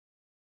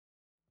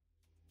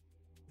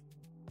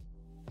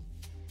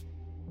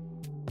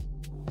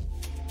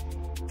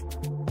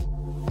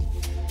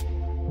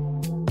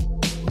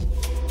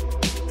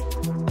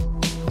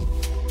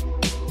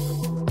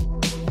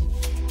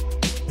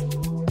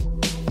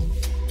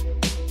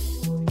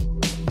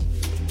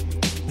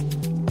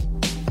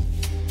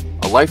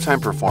lifetime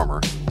performer,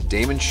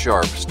 Damon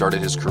Sharpe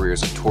started his career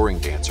as a touring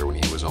dancer when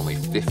he was only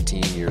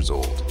 15 years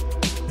old.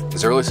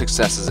 His early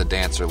success as a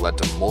dancer led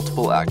to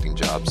multiple acting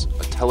jobs,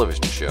 a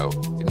television show,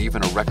 and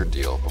even a record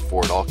deal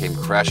before it all came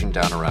crashing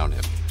down around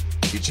him,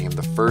 teaching him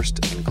the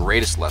first and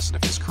greatest lesson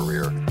of his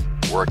career,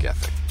 work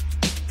ethic.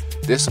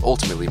 This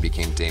ultimately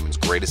became Damon's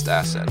greatest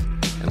asset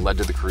and led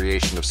to the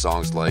creation of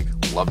songs like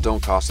Love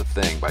Don't Cost a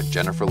Thing by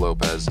Jennifer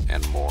Lopez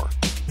and more.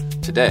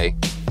 Today,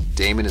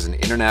 Damon is an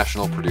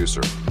international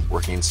producer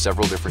working in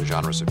several different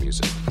genres of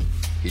music.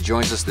 He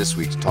joins us this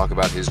week to talk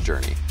about his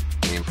journey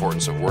and the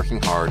importance of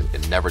working hard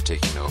and never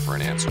taking no for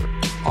an answer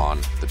on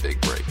The Big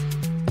Break.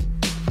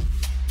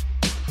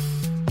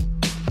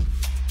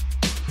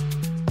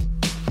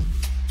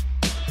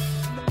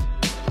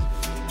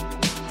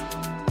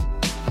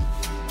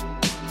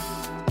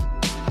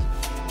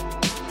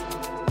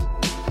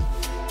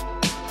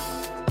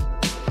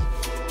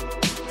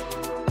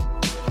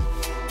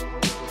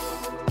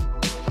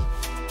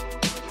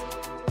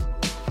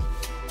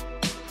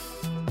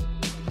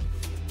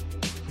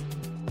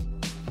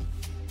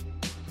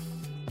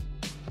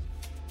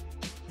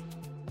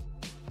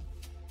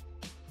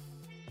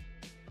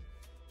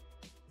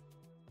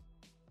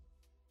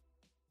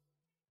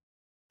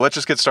 Let's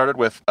just get started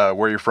with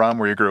where you're from,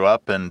 where you grew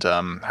up, and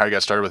how you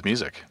got started with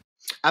music.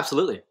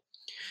 Absolutely.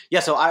 Yeah,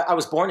 so I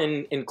was born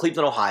in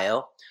Cleveland,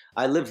 Ohio.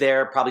 I lived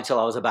there probably till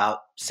I was about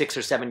 6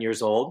 or 7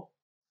 years old.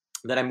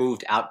 Then I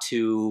moved out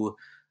to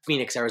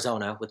Phoenix,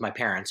 Arizona with my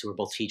parents, who were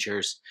both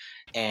teachers,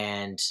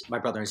 and my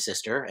brother and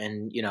sister.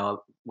 And, you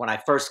know, when I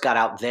first got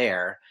out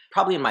there,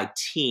 probably in my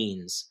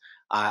teens,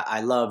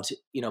 I loved,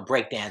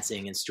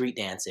 breakdancing and street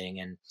dancing.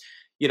 And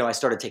I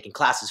started taking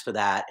classes for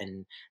that,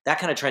 and that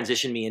kind of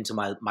transitioned me into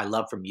my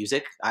love for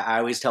music. I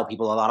always tell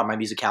people a lot of my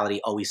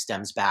musicality always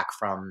stems back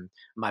from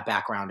my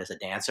background as a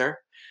dancer.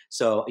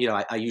 So,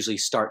 I usually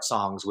start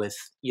songs with,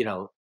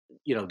 the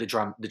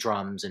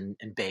drums and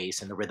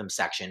bass and the rhythm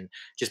section,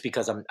 just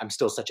because I'm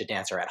still such a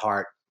dancer at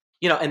heart.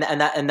 And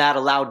that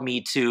allowed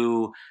me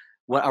to,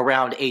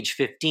 around age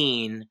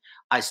 15,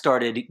 I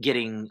started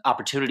getting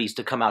opportunities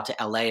to come out to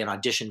LA and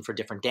audition for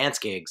different dance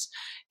gigs.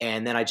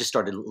 And then I just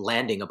started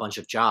landing a bunch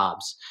of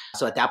jobs.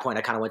 So at that point,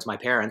 I kind of went to my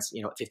parents,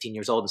 at 15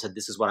 years old, and said,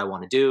 this is what I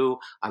want to do.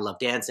 I love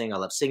dancing. I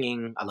love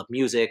singing. I love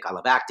music. I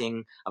love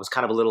acting. I was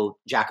kind of a little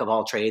jack of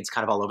all trades,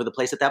 kind of all over the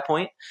place at that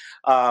point.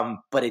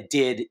 But it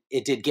did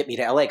get me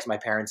to LA because my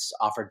parents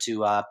offered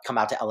to come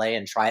out to LA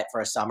and try it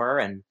for a summer.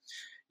 And,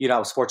 I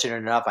was fortunate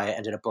enough. I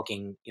ended up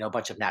booking, a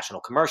bunch of national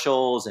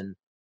commercials, and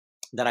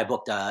then I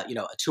booked a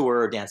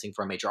tour dancing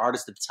for a major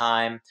artist at the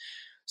time.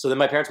 So then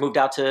my parents moved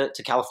out to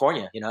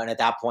California, and at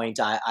that point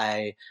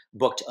I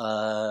booked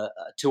a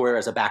tour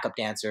as a backup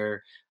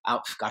dancer. I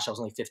was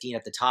only 15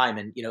 at the time.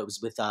 And, it was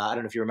with, I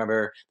don't know if you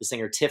remember the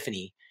singer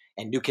Tiffany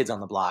and New Kids on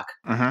the Block.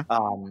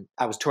 Mm-hmm.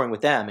 I was touring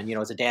with them, and,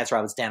 as a dancer,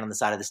 I would stand on the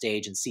side of the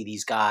stage and see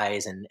these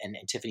guys and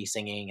Tiffany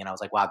singing. And I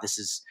was like, wow,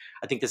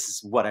 I think this is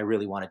what I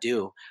really want to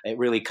do. It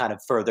really kind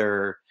of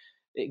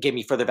it gave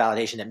me further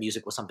validation that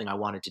music was something I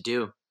wanted to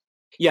do.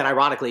 Yeah, and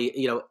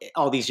ironically,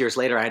 all these years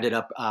later, I ended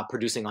up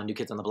producing on New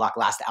Kids on the Block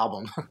last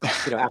album.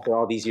 After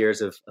all these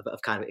years of it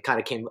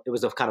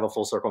was a kind of a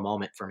full circle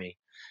moment for me.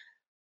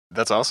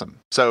 That's awesome.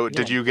 So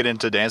Did you get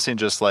into dancing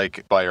just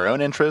like by your own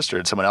interest, or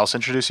did someone else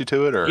introduce you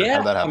to it, or how did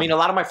that happen? I mean, a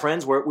lot of my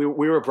friends we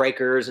were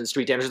breakers and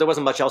street dancers. There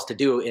wasn't much else to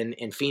do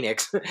in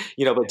Phoenix,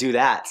 but do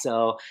that.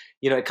 So,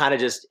 it kind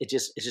of it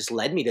just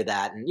led me to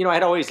that. And,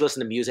 I'd always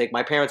listened to music.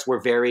 My parents were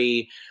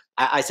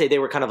I say they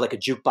were kind of like a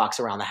jukebox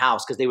around the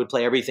house, because they would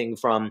play everything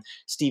from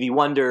Stevie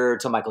Wonder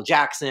to Michael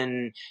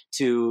Jackson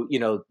to,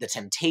 the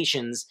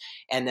Temptations.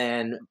 And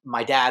then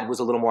my dad was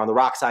a little more on the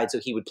rock side, so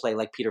he would play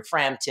like Peter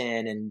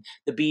Frampton and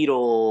the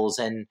Beatles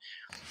and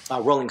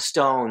Rolling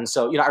Stones.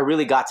 So, I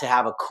really got to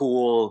have a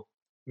cool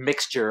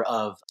mixture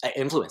of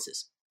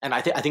influences. And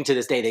I think to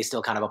this day, they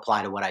still kind of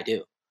apply to what I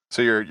do.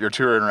 So you're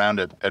touring around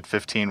at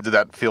 15. Did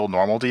that feel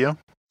normal to you?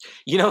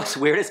 What's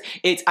weird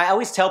is I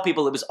always tell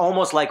people it was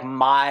almost like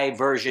my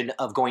version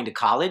of going to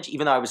college,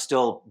 even though I was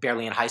still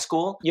barely in high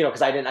school,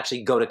 because I didn't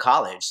actually go to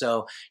college.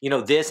 So,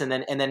 this, and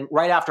then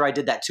right after I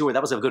did that tour,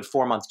 that was a good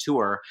 4-month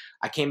tour.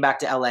 I came back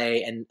to LA,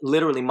 and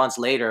literally months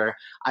later,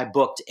 I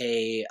booked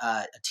a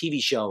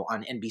TV show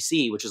on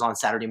NBC, which was on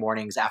Saturday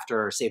mornings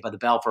after Saved by the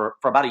Bell for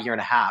about a year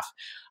and a half.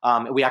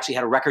 We actually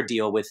had a record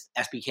deal with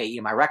SBK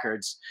EMI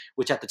Records,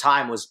 which at the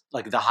time was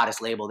like the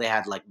hottest label. They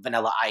had like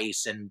Vanilla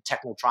Ice and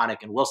Technotronic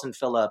and Wilson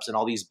Phillips and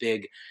all these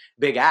big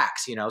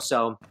acts,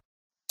 So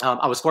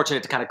I was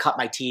fortunate to kind of cut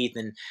my teeth,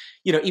 and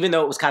even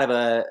though it was kind of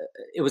a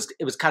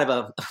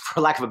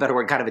for lack of a better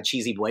word, kind of a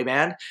cheesy boy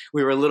band.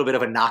 We were a little bit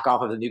of a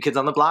knockoff of the New Kids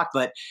on the Block,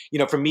 but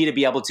for me to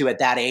be able to at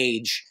that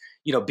age,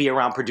 be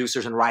around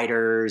producers and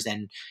writers,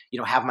 and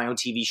have my own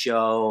TV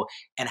show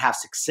and have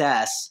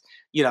success.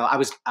 I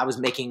was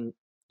making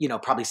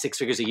probably 6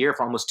 figures a year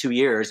for almost 2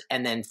 years,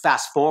 and then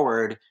fast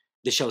forward,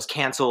 the show's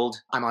canceled.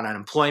 I'm on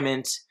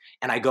unemployment,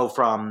 and I go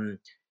from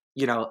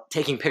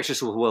taking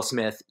pictures with Will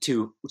Smith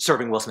to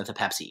serving Will Smith a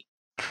Pepsi.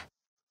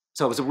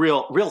 So it was a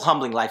real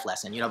humbling life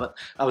lesson, but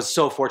I was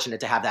so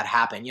fortunate to have that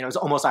happen. It was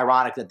almost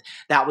ironic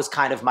that was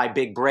kind of my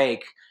big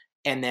break.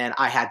 And then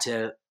I had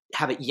to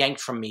have it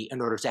yanked from me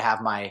in order to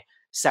have my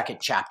second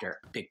chapter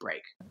big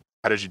break.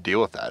 How did you deal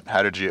with that?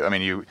 How did you, I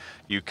mean,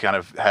 you kind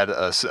of had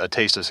a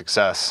taste of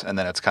success and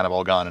then it's kind of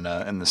all gone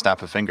in the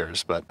snap of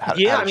fingers, but how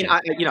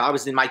I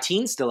was in my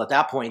teens still at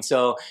that point.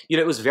 So,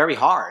 it was very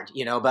hard,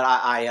 but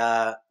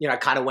I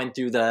kind of went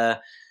through the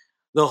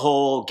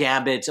whole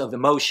gambit of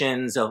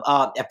emotions of,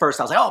 at first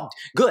I was like, oh,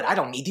 good. I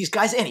don't need these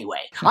guys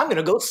anyway. I'm going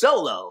to go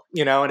solo,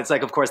 and it's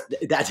like, of course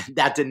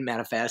that didn't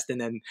manifest. And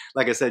then,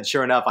 like I said,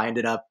 sure enough, I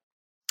ended up,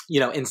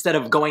 instead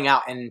of going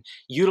out and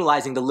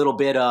utilizing the little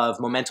bit of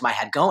momentum I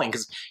had going,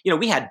 because,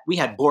 we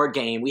had board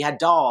game, we had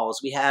dolls,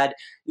 we had,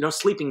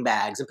 sleeping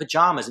bags and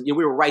pajamas, and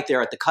we were right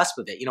there at the cusp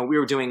of it. We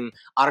were doing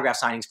autograph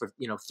signings for,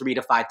 3,000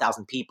 to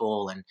 5,000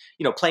 people and,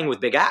 playing with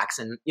big acts,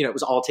 and, it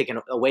was all taken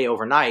away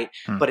overnight.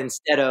 But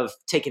instead of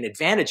taking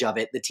advantage of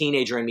it, the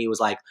teenager in me was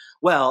like,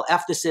 well,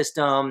 F the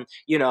system,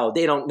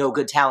 they don't know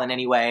good talent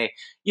anyway,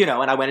 and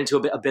I went into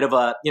a bit of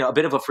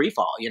a free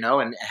fall,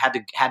 and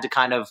had to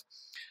kind of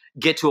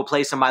get to a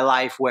place in my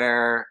life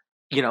where,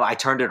 I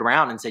turned it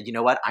around and said, you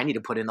know what, I need to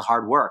put in the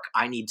hard work.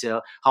 I need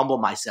to humble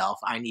myself.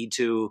 I need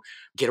to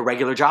get a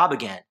regular job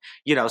again,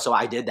 so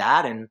I did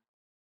that. And,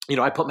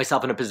 I put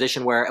myself in a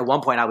position where at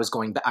one point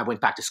I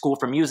went back to school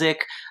for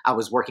music. I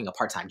was working a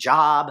part-time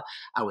job.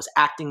 I was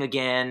acting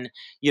again.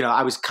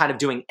 I was kind of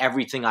doing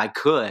everything I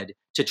could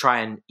to try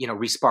and,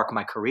 re-spark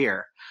my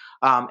career.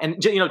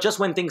 And just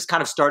when things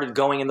kind of started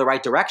going in the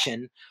right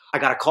direction, I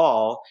got a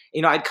call.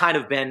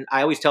 I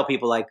always tell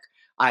people, like,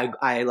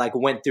 I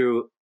went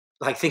through,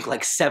 I think,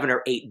 like 7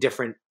 or 8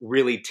 different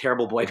really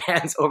terrible boy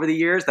bands over the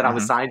years that I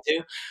was signed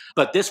to.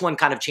 But this one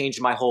kind of changed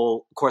my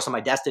whole course of my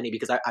destiny,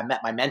 because I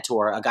met my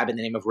mentor, a guy by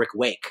the name of Rick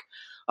Wake,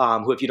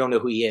 who, if you don't know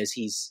who he is,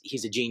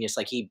 he's a genius.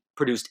 Like, he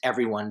produced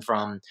everyone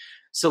from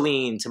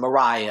Celine to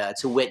Mariah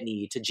to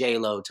Whitney to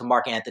J-Lo to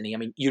Mark Anthony. I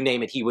mean, you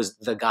name it, he was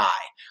the guy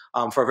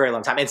for a very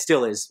long time, and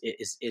still is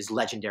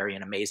legendary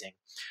and amazing.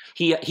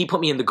 He put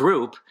me in the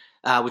group,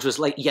 which was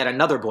like yet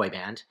another boy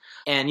band.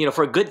 And,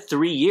 for a good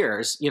 3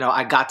 years,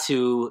 I got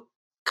to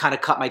kind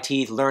of cut my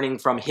teeth learning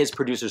from his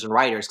producers and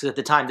writers. Because at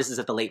the time, this is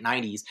at the late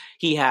 90s,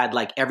 he had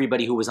like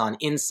everybody who was on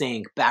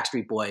NSYNC,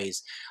 Backstreet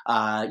Boys,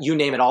 you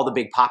name it, all the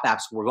big pop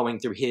apps were going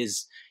through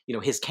his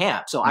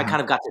camp. So I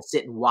kind of got to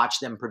sit and watch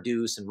them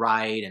produce and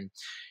write. And,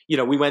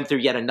 I went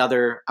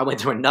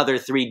through another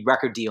 3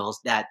 record deals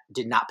that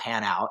did not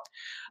pan out.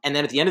 And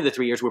then at the end of the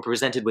 3 years, we were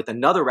presented with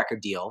another record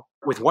deal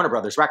with Warner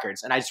Brothers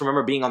Records. And I just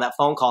remember being on that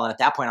phone call. And at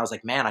that point I was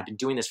like, man, I've been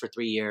doing this for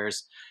 3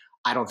 years.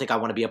 I don't think I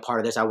want to be a part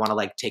of this. I want to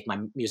like take my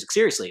music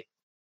seriously.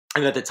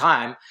 And at the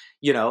time,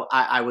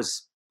 I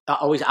was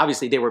always,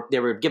 obviously they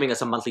were giving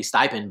us a monthly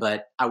stipend,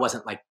 but I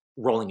wasn't like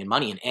rolling in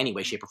money in any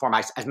way, shape or form.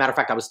 As a matter of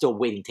fact, I was still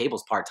waiting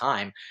tables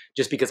part-time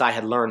just because I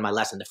had learned my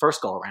lesson the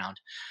first go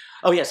around.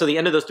 Oh yeah. So the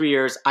end of those 3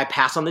 years, I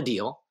passed on the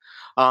deal.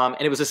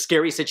 And it was a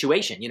scary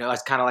situation.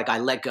 It's kind of like I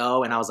let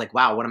go and I was like,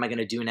 wow, what am I going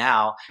to do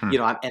now? And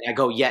I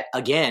go yet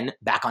again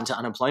back onto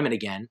unemployment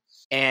again.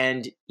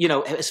 And,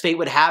 as fate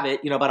would have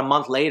it, about a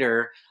month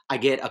later, I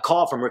get a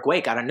call from Rick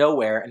Wake out of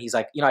nowhere. And he's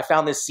like, I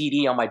found this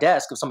CD on my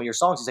desk of some of your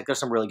songs. He's like, there's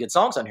some really good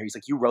songs on here. He's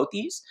like, you wrote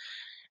these?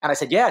 And I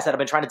said, yeah. I said, I've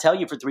been trying to tell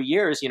you for 3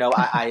 years,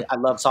 I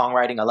love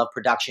songwriting. I love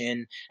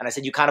production. And I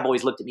said, you kind of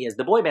always looked at me as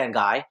the boy band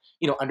guy,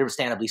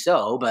 understandably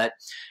so. But,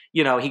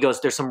 he goes,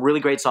 there's some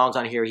really great songs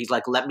on here. He's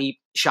like, let me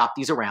shop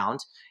these around.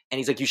 And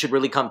he's like, you should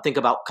really think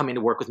about coming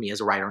to work with me as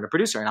a writer and a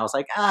producer. And I was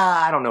like,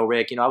 I don't know,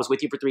 Rick. I was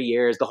with you for 3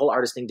 years. The whole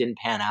artist thing didn't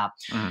pan out.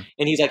 And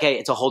he's like, hey,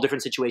 it's a whole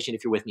different situation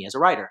if you're with me as a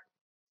writer.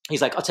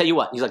 He's like, I'll tell you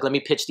what. He's like, let me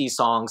pitch these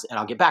songs and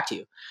I'll get back to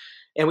you.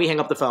 And we hang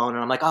up the phone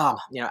and I'm like,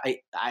 I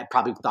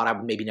probably thought I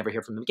would maybe never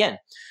hear from him again.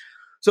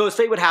 So as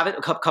fate would have it,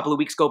 a couple of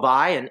weeks go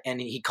by and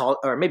he called,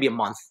 or maybe a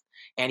month,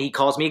 and he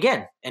calls me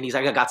again. And he's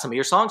like, I got some of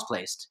your songs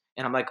placed.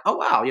 And I'm like, oh,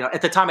 wow.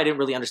 At the time, I didn't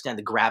really understand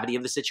the gravity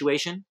of the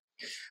situation.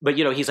 But,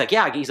 he's like,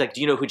 yeah. He's like,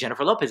 do you know who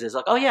Jennifer Lopez is?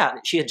 Like, oh, yeah.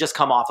 She had just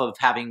come off of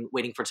having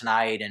Waiting for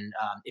Tonight and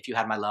If You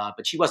Had My Love,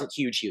 but she wasn't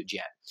huge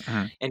yet.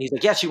 And he's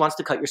like, yeah, she wants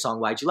to cut your song,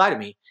 Why'd You Lie to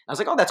Me? I was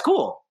like, oh, that's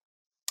cool.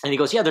 And he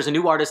goes, yeah, there's a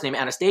new artist named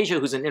Anastasia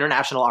who's an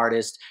international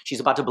artist. She's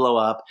about to blow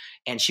up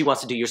and she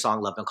wants to do your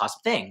song, Love Don't Cost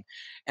a Thing.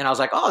 And I was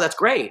like, oh, that's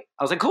great.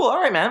 I was like, cool. All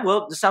right, man.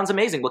 Well, this sounds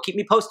amazing. Well, keep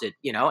me posted,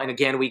 And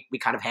again, we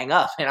kind of hang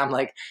up and I'm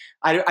like,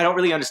 I don't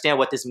really understand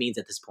what this means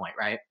at this point.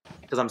 Right.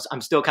 Because I'm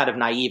still kind of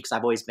naive because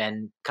I've always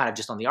been kind of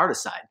just on the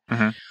artist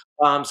side.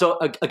 So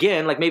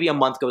again, like maybe a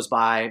month goes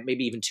by,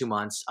 maybe even 2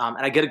 months.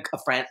 And I get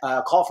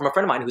a call from a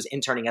friend of mine who's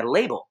interning at a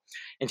label.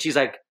 And she's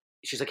like,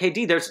 hey,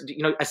 D, there's,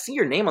 I see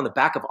your name on the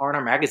back of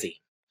R&R magazine.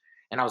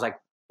 And I was like,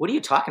 what are you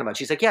talking about?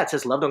 She's like, yeah, it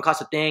says Love Don't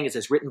Cost a Thing. It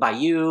says written by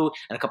you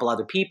and a couple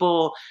other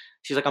people.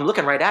 She's like, I'm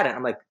looking right at it.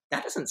 I'm like,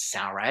 that doesn't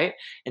sound right.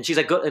 And she's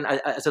like, go. And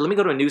I said, let me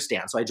go to a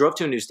newsstand. So I drove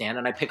to a newsstand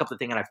and I pick up the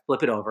thing and I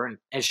flip it over.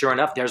 And sure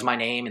enough, there's my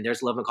name and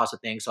there's Love Don't Cost a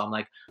Thing. So I'm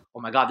like, oh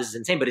my God, this is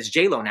insane. But it's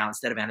J-Lo now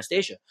instead of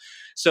Anastasia.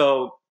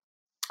 So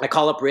I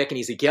call up Rick and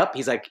he's like, yep.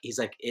 He's like,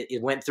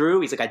 it went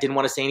through. He's like, I didn't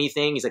want to say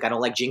anything. He's like, I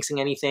don't like jinxing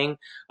anything.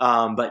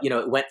 But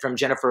it went from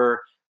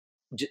Jennifer,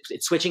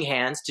 it's switching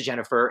hands to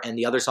Jennifer, and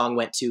the other song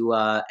went to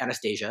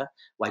Anastasia,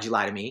 Why'd You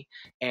Lie to Me?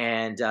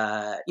 And,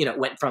 it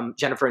went from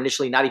Jennifer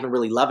initially not even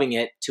really loving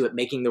it to it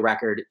making the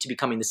record to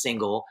becoming the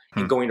single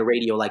and going to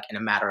radio like in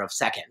a matter of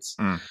seconds.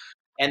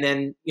 And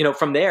then,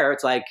 from there,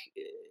 it's like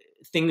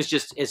things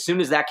just, as soon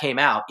as that came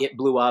out, it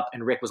blew up,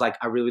 and Rick was like,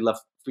 I really love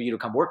for you to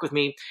come work with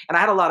me. And I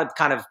had a lot of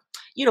kind of,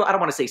 I don't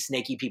want to say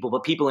snaky people,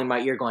 but people in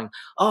my ear going,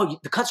 oh,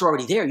 the cuts are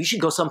already there. You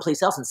should go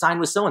someplace else and sign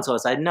with so-and-so. I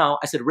said, no.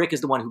 I said, Rick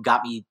is the one who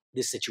got me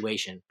this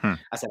situation. I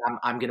said,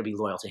 I'm going to be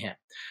loyal to him.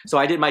 So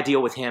I did my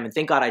deal with him, and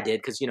thank God I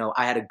did, because,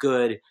 I had a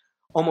good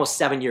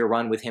almost 7-year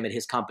run with him at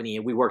his company.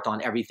 And we worked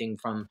on everything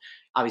from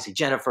obviously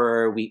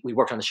Jennifer. We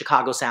worked on the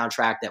Chicago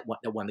soundtrack that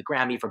won the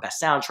Grammy for best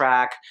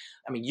soundtrack.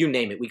 I mean, you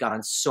name it. We got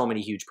on so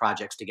many huge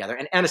projects together.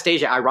 And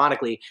Anastasia,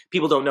 ironically,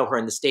 people don't know her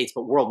in the States,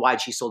 but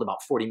worldwide, she sold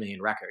about 40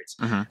 million records.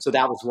 So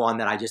that was one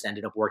that I just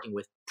ended up working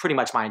with pretty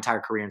much my entire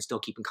career and still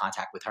keep in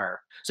contact with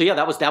her. So yeah,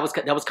 that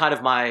was kind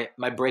of my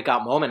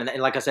breakout moment.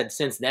 And like I said,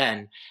 since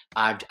then,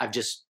 I've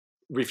just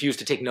refused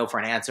to take no for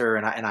an answer,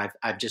 and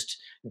I've just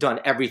done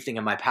everything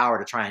in my power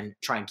to try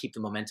and keep the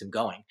momentum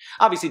going.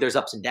 Obviously, there's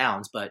ups and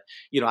downs, but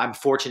I'm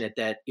fortunate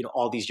that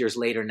all these years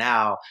later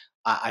now,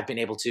 I've been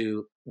able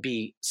to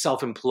be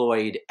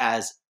self-employed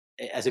as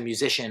a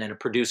musician and a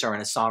producer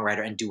and a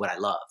songwriter and do what I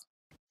love.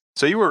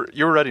 So you were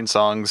writing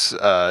songs.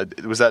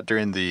 Was that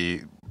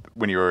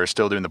when you were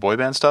still doing the boy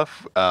band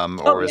stuff? I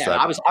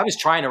was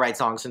trying to write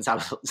songs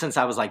since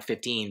I was like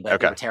 15, but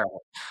they were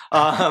terrible.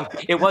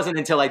 It wasn't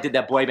until I did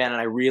that boy band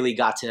and I really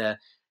got to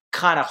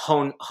kind of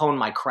hone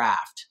my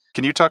craft.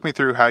 Can you talk me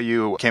through how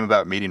you came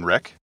about meeting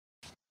Rick?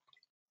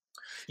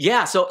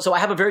 Yeah, so I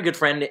have a very good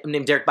friend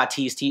named Derek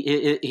Batiste.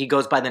 He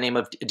goes by the name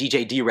of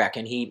DJ D-Rec,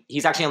 and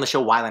he's actually on the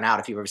show Wildin' Out,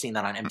 if you've ever seen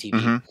that on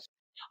MTV.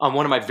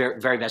 One of my very,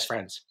 very best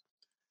friends.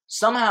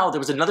 Somehow there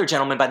was another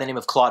gentleman by the name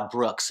of Claude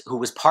Brooks who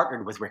was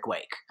partnered with Rick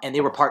Wake, and they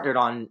were partnered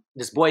on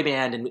this boy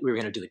band, and we were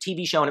going to do a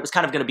TV show, and it was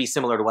kind of going to be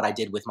similar to what I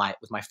did with my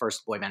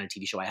first boy band and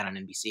TV show I had on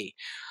NBC.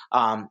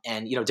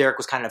 And Derek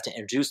was kind enough to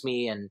introduce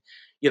me, and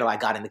I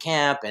got in the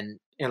camp, and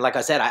like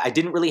I said, I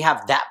didn't really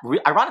have that.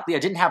 Ironically, I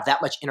didn't have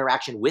that much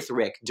interaction with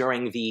Rick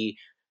during the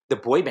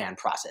boy band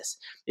process.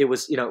 It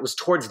was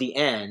towards the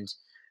end.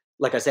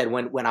 Like I said,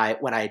 when I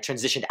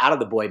transitioned out of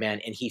the boy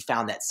band and he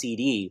found that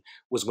CD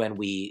was when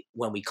we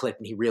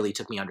clicked, and he really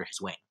took me under his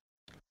wing.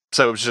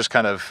 So it was just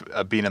kind of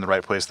being in the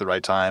right place at the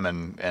right time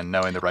and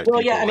knowing the right people.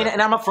 Well, yeah, I mean,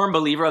 and I'm a firm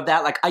believer of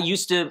that. Like I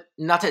used to,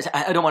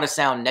 I don't want to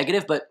sound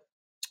negative, but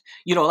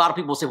a lot of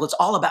people will say, well, it's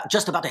all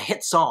just about a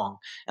hit song.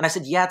 And I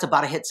said, yeah, it's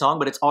about a hit song,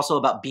 but it's also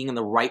about being in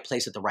the right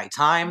place at the right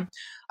time.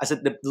 I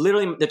said,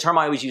 literally, the term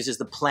I always use is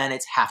the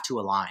planets have to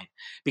align.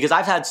 Because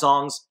I've had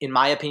songs, in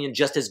my opinion,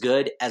 just as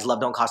good as Love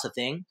Don't Cost a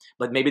Thing,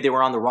 but maybe they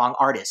were on the wrong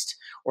artist,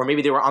 or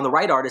maybe they were on the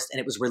right artist and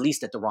it was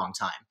released at the wrong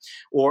time.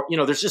 Or,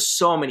 there's just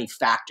so many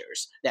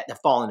factors that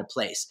fall into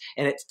place.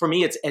 And for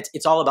me,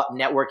 it's all about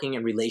networking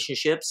and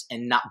relationships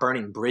and not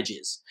burning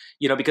bridges.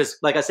 Because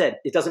like I said,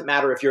 it doesn't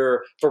matter if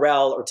you're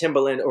Pharrell or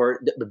Timbaland or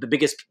the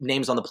biggest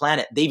names on the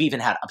planet, they've even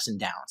had ups and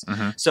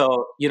downs.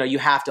 So, you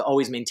have to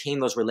always maintain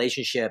those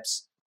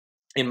relationships,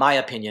 in my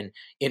opinion,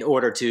 in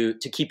order to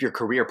keep your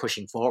career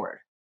pushing forward.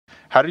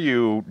 How do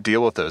you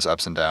deal with those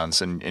ups and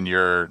downs in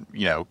your,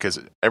 because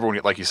everyone,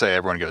 like you say,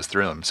 everyone goes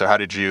through them. So how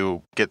did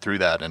you get through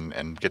that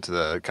and get to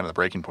the kind of the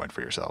breaking point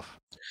for yourself?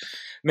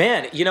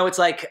 Man, it's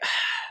like,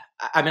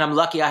 I mean, I'm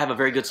lucky I have a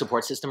very good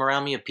support system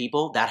around me of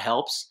people. That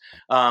helps.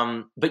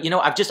 But,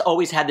 I've just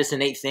always had this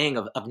innate thing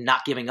of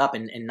not giving up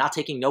and not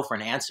taking no for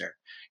an answer.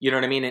 You know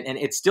what I mean? And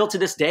it's still to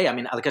this day. I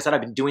mean, like I said,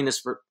 I've been doing this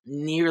for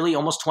nearly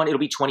almost 20. It'll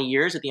be 20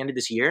 years at the end of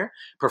this year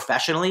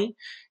professionally.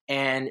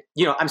 And,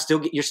 you're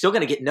still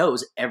going to get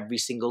no's every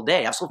single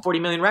day. I've sold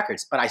 40 million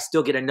records, but I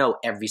still get a no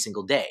every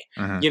single day.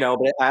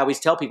 But I always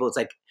tell people, it's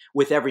like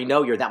with every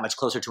no, you're that much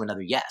closer to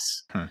another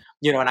yes.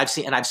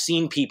 And I've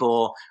seen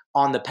people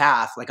on the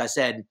path, like I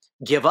said,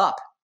 give up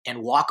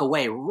and walk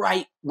away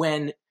right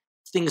when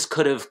things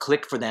could have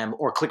clicked for them,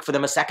 or clicked for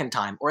them a second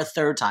time or a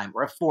third time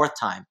or a fourth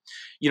time.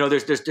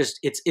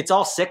 It's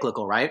all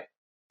cyclical, right?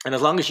 And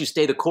as long as you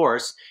stay the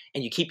course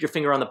and you keep your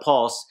finger on the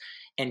pulse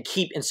and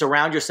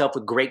surround yourself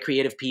with great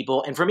creative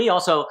people. And for me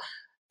also,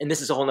 and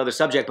this is a whole nother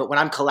subject, but when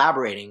I'm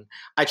collaborating,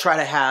 I try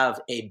to have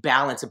a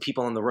balance of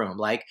people in the room.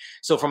 Like,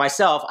 so for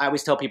myself, I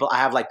always tell people I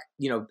have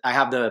I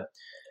have the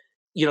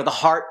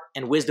heart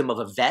and wisdom of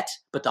a vet,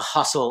 but the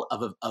hustle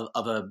of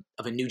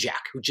a new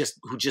jack who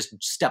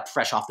just stepped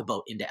fresh off the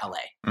boat into LA.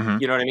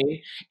 You know what I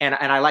mean? And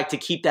I like to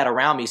keep that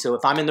around me. So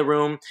if I'm in the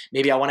room,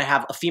 maybe I want to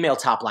have a female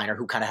top liner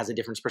who kind of has a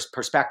different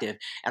perspective.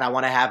 And I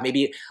want to have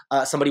maybe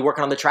somebody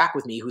working on the track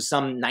with me who's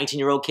some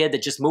 19-year-old kid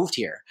that just moved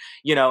here,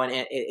 and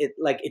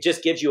it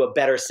just gives you a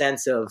better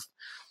sense of,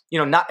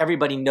 not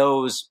everybody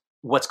knows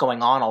what's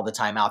going on all the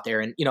time out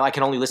there. And, I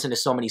can only listen to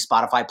so many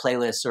Spotify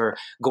playlists or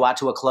go out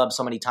to a club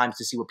so many times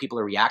to see what people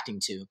are reacting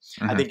to.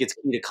 Mm-hmm. I think it's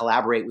key to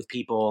collaborate with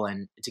people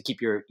and to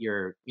keep your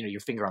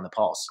finger on the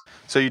pulse.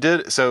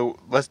 So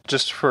let's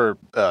just for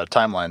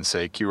timeline's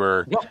sake, you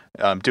were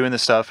doing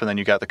this stuff and then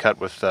you got the cut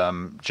with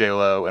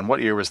J-Lo. And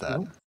what year was that?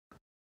 Mm-hmm.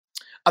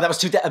 That was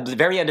the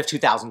very end of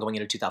 2000 going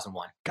into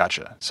 2001.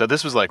 Gotcha. So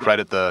this was like right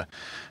at the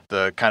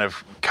kind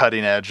of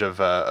cutting edge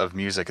of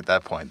music at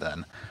that point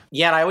then.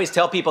 Yeah, and I always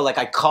tell people, like,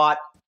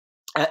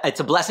 it's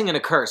a blessing and a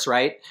curse,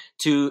 right?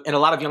 And a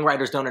lot of young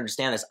writers don't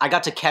understand this. I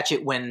got to catch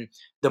it when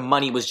the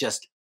money was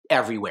just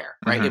everywhere,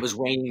 right? Mm-hmm. It was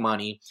raining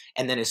money.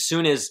 And then as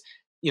soon as,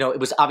 it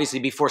was obviously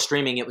before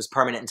streaming, it was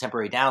permanent and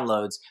temporary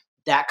downloads.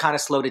 That kind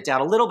of slowed it down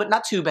a little, but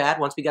not too bad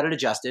once we got it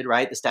adjusted,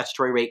 right? The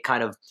statutory rate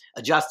kind of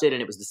adjusted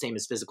and it was the same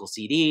as physical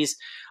CDs.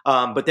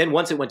 But then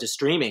once it went to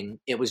streaming,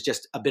 it was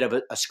just a bit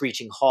of a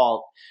screeching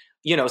halt.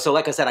 So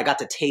like I said, I got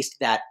to taste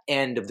that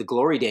end of the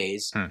glory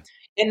days.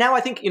 And now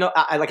I think,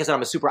 like I said,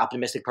 I'm a super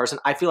optimistic person.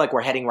 I feel like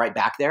we're heading right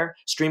back there.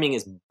 Streaming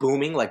is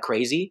booming like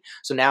crazy.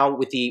 So now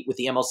with the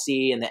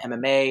MLC and the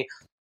MMA,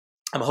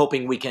 I'm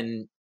hoping we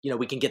can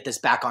get this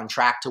back on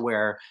track to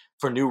where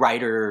for new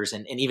writers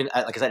and even,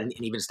 like I said, and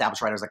even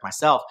established writers like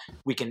myself,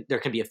 there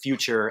can be a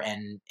future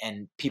and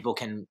people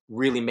can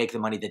really make the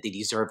money that they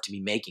deserve to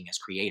be making as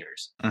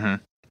creators.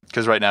 Mm-hmm.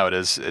 Because right now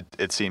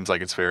it seems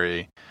like it's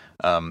very,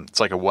 it's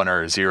like a 1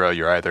 or a 0.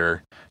 You're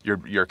either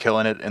you're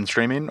killing it in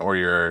streaming or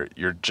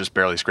you're just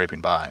barely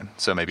scraping by.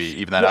 So maybe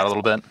even that out a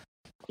little bit.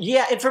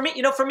 Yeah, and for me,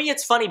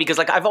 it's funny because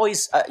like I've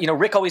always,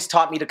 Rick always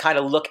taught me to kind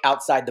of look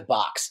outside the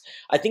box.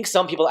 I think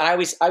some people, and I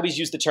always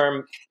use the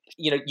term,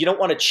 you don't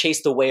want to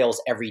chase the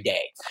whales every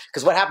day,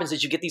 because what happens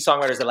is you get these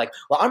songwriters that are like,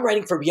 well, I'm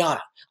writing for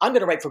Rihanna. I'm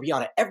going to write for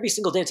Rihanna every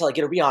single day until I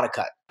get a Rihanna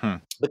cut.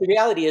 But the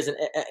reality is, and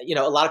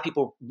a lot of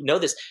people know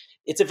this,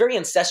 it's a very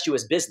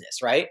incestuous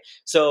business, right?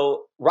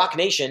 So Rock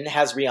Nation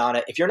has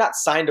Rihanna. If you're not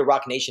signed to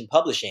Rock Nation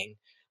Publishing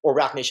or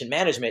Rock Nation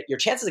Management, your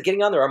chances of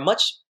getting on there are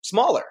much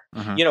smaller.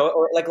 Mm-hmm.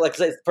 Or like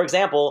for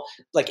example,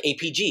 like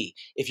APG.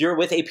 If you're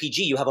with APG,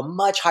 you have a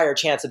much higher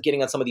chance of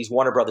getting on some of these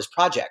Warner Brothers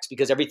projects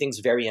because everything's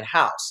very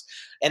in-house.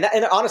 And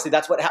honestly,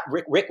 that's what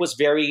Rick was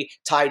very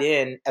tied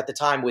in at the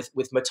time with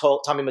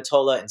Tommy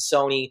Mottola and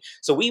Sony.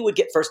 So we would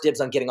get first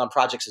dibs on getting on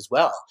projects as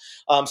well.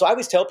 So I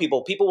always tell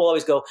people will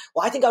always go,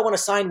 well, I think I want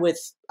to sign with,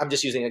 I'm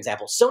just using an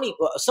example, Sony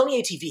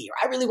ATV, or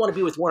I really want to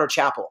be with Warner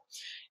Chappell.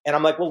 And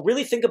I'm like, well,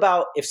 really think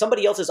about if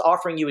somebody else is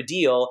offering you a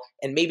deal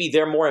and maybe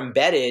they're more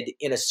embedded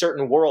in a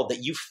certain world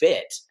that you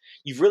fit,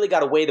 you've really got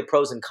to weigh the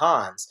pros and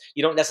cons.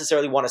 You don't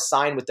necessarily want to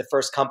sign with the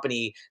first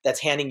company that's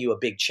handing you a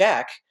big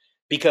check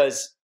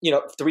because,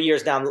 3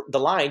 years down the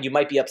line, you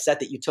might be upset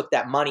that you took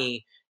that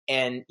money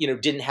and,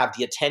 didn't have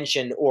the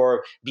attention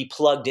or be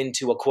plugged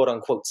into a quote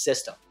unquote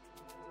system.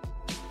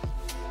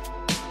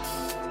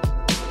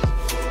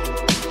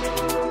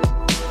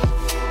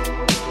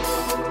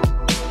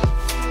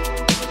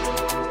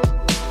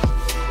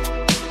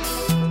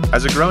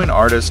 As a growing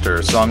artist or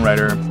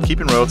songwriter,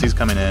 keeping royalties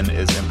coming in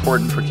is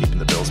important for keeping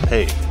the bills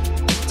paid.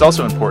 It's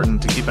also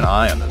important to keep an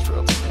eye on those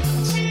royalty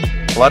payments.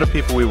 A lot of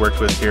people we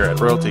worked with here at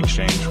Royalty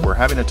Exchange were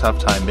having a tough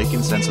time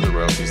making sense of the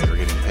royalties they were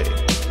getting paid.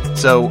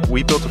 So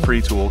we built a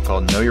free tool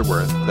called Know Your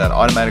Worth that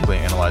automatically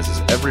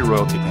analyzes every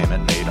royalty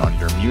payment made on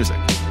your music.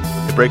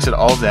 It breaks it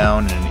all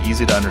down in an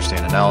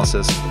easy-to-understand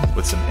analysis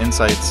with some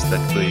insights that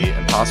could be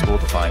impossible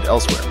to find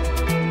elsewhere.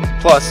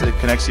 Plus, it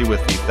connects you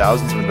with the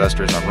thousands of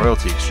investors on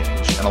Royalty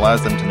Exchange and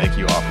allows them to make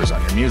you offers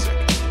on your music.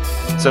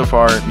 So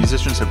far,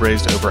 musicians have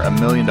raised over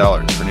 $1 million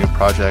for new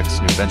projects,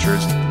 new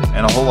ventures,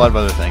 and a whole lot of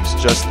other things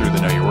just through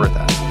the Know Your Worth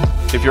app.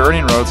 If you're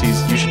earning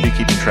royalties, you should be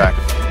keeping track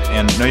of them,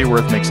 and Know Your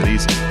Worth makes it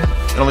easy.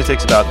 It only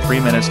takes about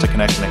 3 minutes to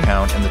connect an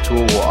account, and the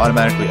tool will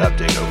automatically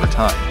update over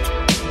time.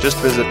 Just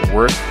visit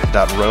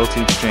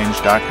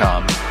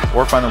worth.royaltyexchange.com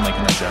or find the link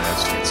in the show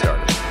notes to get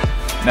started.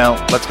 Now,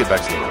 let's get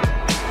back to the work.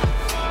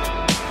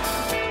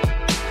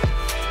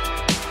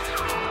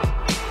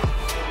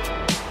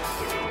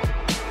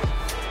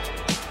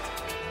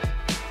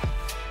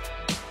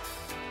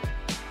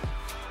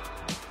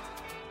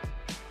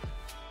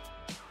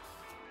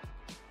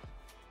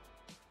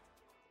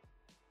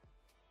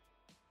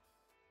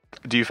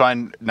 Do you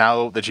find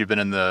now that you've been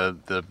in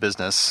the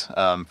business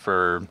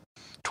for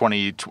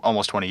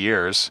almost 20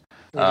 years,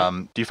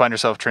 do you find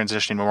yourself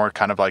transitioning more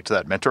kind of like to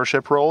that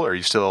mentorship role? Or are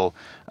you still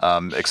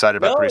excited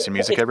about producing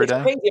music every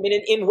day? Crazy. I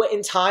mean,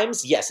 in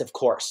times, yes, of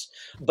course.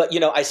 But,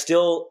 I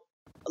still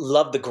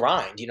love the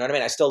grind. You know what I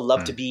mean? I still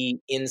love to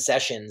be in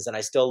sessions and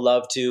I still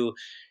love to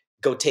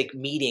go take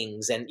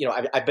meetings. And,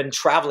 I've been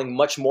traveling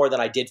much more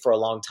than I did for a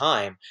long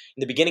time.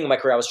 In the beginning of my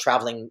career, I was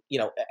traveling,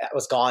 I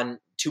was gone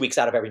 2 weeks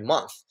out of every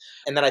month.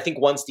 And then I think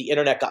once the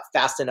internet got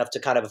fast enough to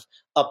kind of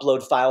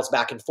upload files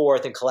back and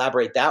forth and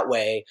collaborate that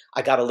way,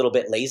 I got a little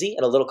bit lazy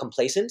and a little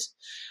complacent.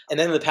 And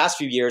then in the past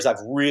few years,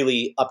 I've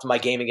really upped my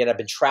game again. I've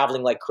been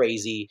traveling like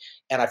crazy.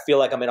 And I feel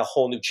like I'm in a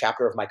whole new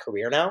chapter of my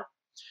career now,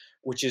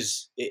 which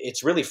is,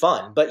 it's really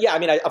fun. But yeah, I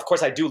mean, of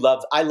course I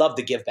love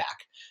the give back.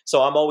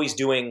 So I'm always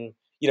doing,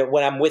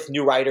 when I'm with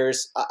new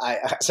writers,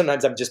 I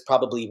sometimes I'm just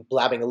probably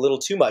blabbing a little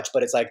too much,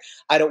 but it's like,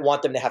 I don't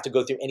want them to have to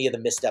go through any of the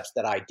missteps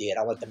that I did.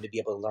 I want them to be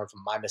able to learn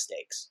from my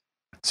mistakes.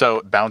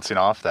 So bouncing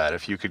off that,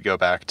 if you could go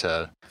back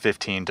to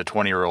 15 to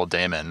 20-year-old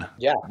Damon,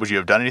 Yeah. would you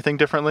have done anything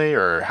differently,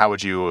 or how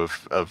would you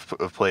have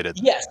played it?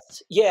 Yes.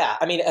 Yeah.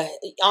 I mean,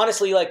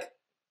 honestly, like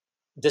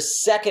the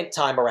second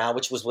time around,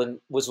 which was when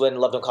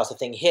Love Don't Cost a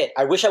Thing hit,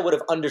 I wish I would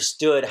have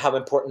understood how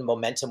important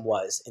momentum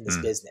was in this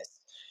business.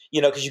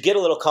 Because you get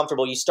a little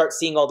comfortable, you start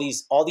seeing all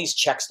these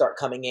checks start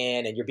coming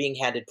in, and you're being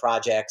handed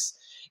projects.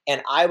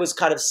 And I was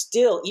kind of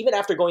still, even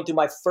after going through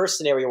my first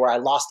scenario where I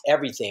lost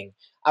everything,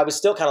 I was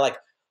still kind of like,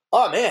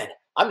 oh man,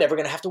 I'm never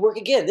going to have to work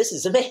again. This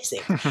is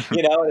amazing.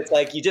 It's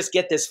like you just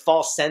get this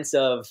false sense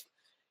of,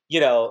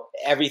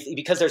 everything,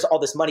 because there's all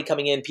this money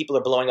coming in, people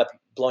are blowing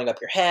up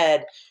your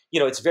head.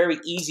 It's very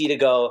easy to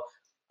go.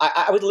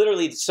 I would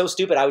literally, so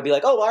stupid, I would be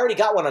like, oh, well, I already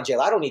got one on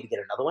jail. I don't need to get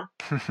another one.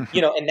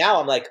 And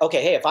now I'm like,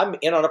 okay, hey, if I'm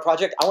in on a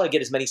project, I want to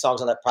get as many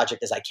songs on that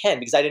project as I can,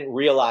 because I didn't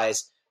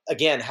realize,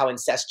 again, how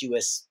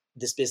incestuous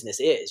this business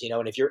is,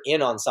 and if you're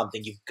in on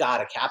something, you've got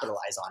to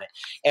capitalize on it.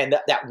 And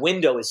that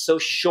window is so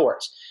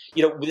short.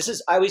 I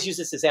always use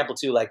this example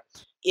too, like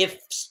if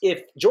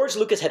George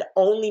Lucas had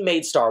only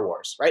made Star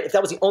Wars, right? If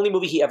that was the only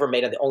movie he ever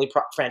made and the only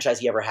franchise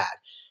he ever had,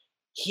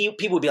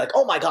 people would be like,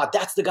 oh my God,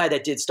 that's the guy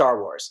that did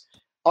Star Wars.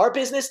 Our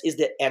business is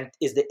the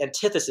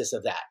antithesis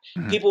of that.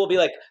 Mm-hmm. People will be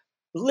like,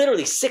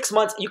 literally 6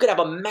 months, you could have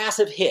a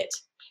massive hit,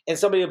 and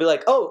somebody will be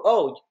like,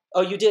 oh,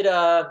 you did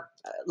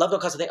Love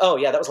Don't Cost a Thing. Oh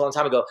yeah, that was a long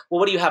time ago. Well,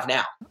 what do you have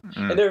now?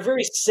 And they're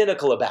very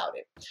cynical about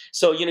it.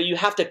 So you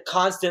have to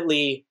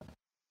constantly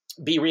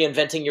be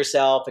reinventing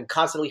yourself and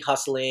constantly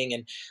hustling.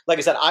 And like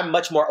I said, I'm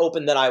much more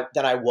open than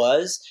I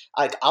was.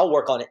 Like I'll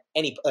work on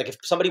if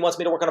somebody wants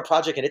me to work on a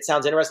project and it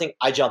sounds interesting,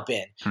 I jump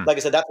in. Like I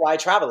said, that's why I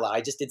travel a lot.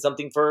 I just did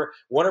something for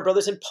Warner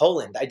Brothers in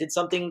Poland. I did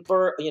something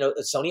for,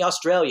 Sony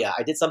Australia.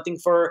 I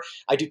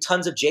do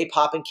tons of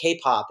J-pop and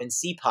K-pop and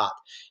C-pop,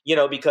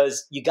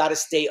 because you got to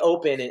stay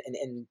open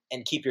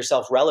and keep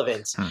yourself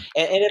relevant. And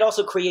it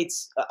also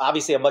creates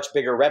obviously a much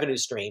bigger revenue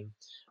stream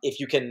if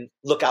you can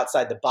look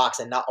outside the box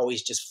and not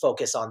always just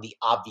focus on the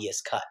obvious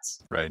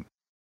cuts. Right.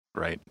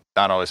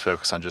 Not always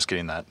focus on just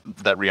getting that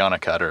Rihanna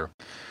cut or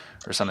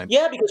something.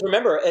 Yeah, because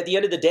remember, at the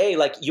end of the day,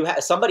 like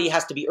somebody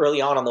has to be early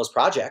on those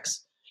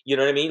projects. You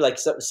know what I mean? Like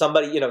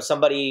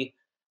somebody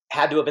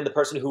had to have been the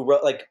person who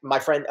wrote, like my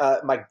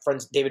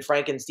friends David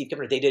Frank and Steve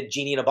Kipner, they did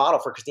Genie in a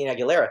Bottle for Christina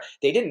Aguilera.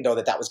 They didn't know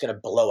that was going to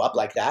blow up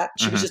like that.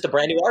 She was just a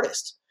brand new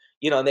artist,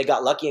 and they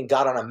got lucky and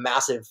got on a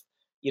massive,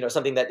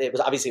 something that it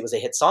was a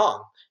hit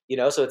song,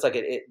 so it's like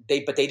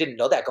but they didn't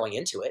know that going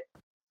into it.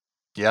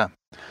 Yeah.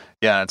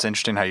 It's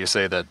interesting how you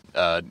say that,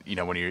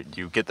 when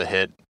you get the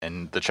hit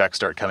and the checks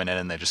start coming in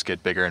and they just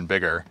get bigger and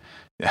bigger.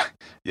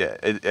 Yeah.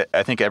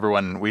 I think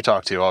everyone we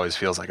talk to always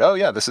feels like, oh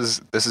yeah, this is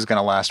going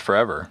to last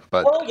forever.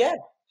 But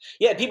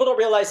yeah. People don't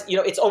realize,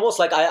 it's almost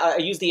like I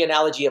use the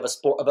analogy of a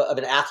sport of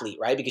an athlete,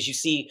 right? Because you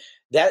see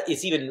that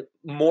it's even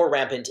more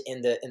rampant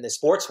in the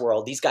sports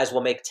world. These guys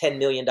will make $10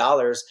 million,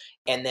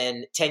 and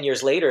then 10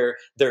 years later,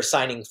 they're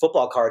signing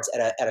football cards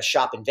at a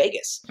shop in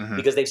Vegas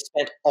because they've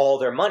spent all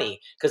their money.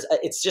 Because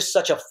it's just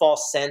such a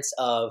false sense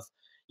of,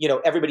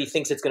 everybody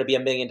thinks it's going to be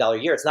 $1 million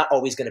year. It's not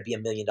always going to be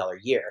 $1 million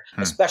year,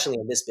 especially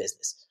in this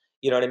business.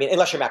 You know what I mean?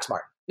 Unless you're Max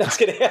Martin. No, just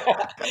kidding.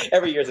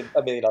 Every year is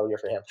 $1 million year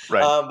for him.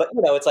 Right. But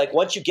it's like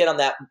once you get on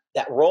that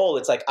role,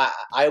 it's like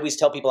I always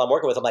tell people I'm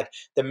working with, I'm like,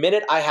 the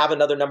minute I have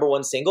another number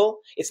one single,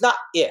 it's not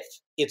if,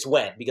 it's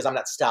when, because I'm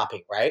not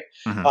stopping, right?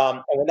 And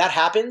when that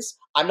happens,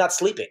 I'm not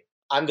sleeping.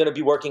 I'm going to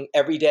be working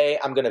every day.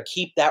 I'm going to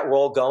keep that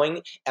role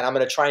going, and I'm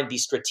going to try and be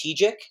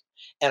strategic,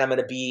 and I'm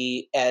going to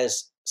be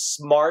as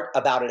smart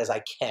about it as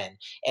I can,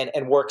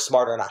 and work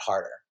smarter, not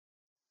harder.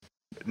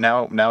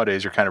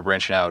 Nowadays, you're kind of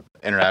branching out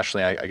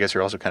internationally. I guess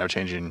you're also kind of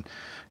changing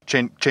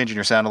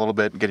your sound a little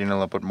bit, getting a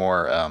little bit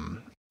more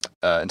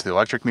into the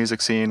electric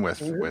music scene with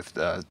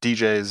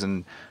DJs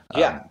and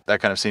that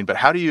kind of scene. But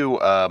how do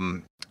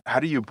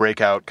you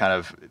break out, kind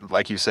of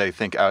like you say,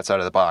 think outside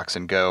of the box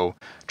and go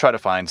try to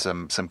find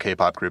some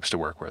K-pop groups to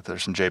work with, or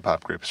some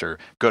J-pop groups, or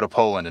go to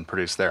Poland and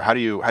produce there? How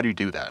do you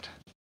do that?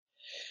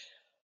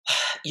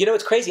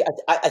 It's crazy.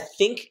 I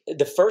think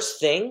the first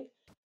thing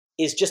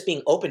is just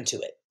being open to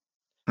it.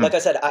 Like I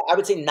said, I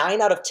would say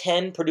 9 out of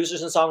 10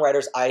 producers and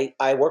songwriters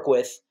I work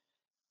with,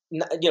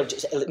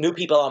 just new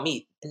people I'll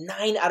meet,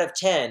 9 out of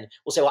 10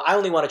 will say, well, I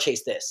only want to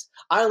chase this.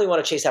 I only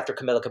want to chase after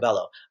Camila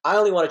Cabello. I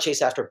only want to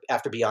chase after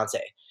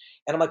Beyonce.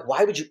 And I'm like,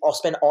 why would you all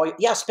spend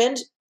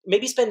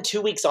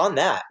 2 weeks on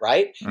that,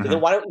 right? But then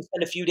why don't you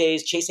spend a few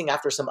days chasing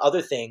after some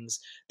other things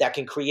that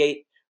can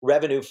create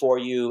revenue for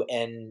you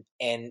and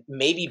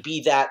maybe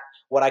be that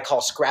what I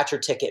call scratcher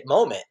ticket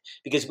moment?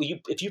 Because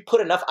if you put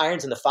enough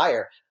irons in the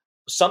fire,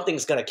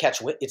 something's going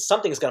to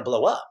something's going to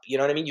blow up. You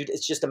know what I mean?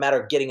 It's just a matter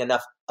of getting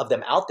enough of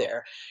them out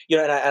there.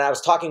 And I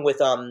was talking with,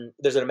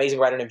 there's an amazing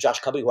writer named Josh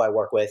Cubby who I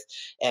work with.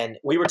 And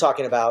we were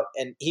talking about,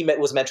 and he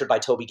was mentored by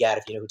Toby Gad,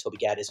 if you know who Toby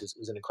Gad is,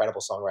 who's an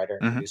incredible songwriter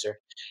and producer.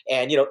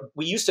 And,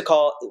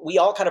 we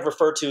all kind of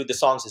refer to the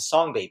songs as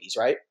song babies,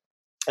 right?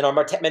 And our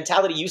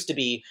mentality used to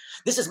be,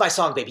 this is my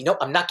song, baby. No,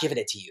 I'm not giving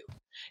it to you.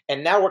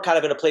 And now we're kind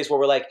of in a place where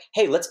we're like,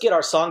 hey, let's get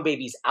our song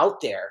babies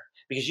out there,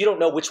 because you don't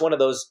know which one of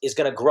those is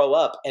going to grow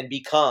up and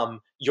become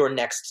your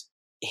next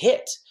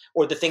hit,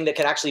 or the thing that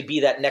can actually be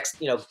that next,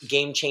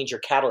 game changer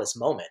catalyst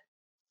moment.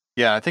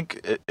 Yeah, I think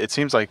it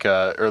seems like,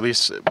 or at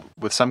least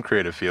with some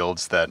creative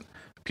fields, that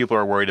people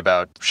are worried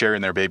about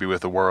sharing their baby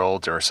with the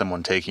world, or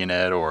someone taking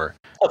it, or...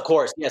 Of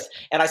course, yes.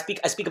 And I speak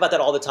about that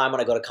all the time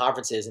when I go to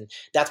conferences, and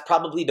that's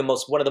probably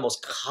one of the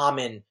most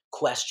common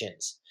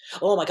questions.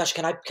 Oh my gosh,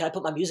 can I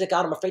put my music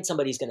out? I'm afraid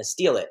somebody's going to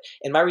steal it.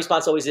 And my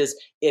response always is,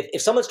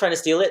 if someone's trying to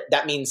steal it,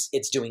 that means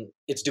it's doing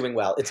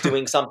well. It's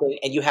doing something,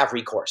 and you have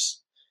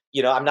recourse.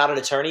 I'm not an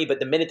attorney, but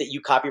the minute that you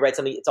copyright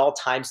something, it's all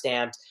time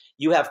stamped.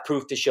 You have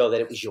proof to show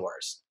that it was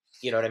yours.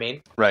 You know what I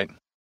mean? Right.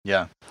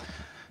 Yeah.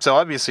 So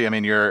obviously, I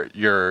mean,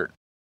 you're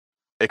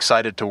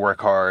excited to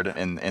work hard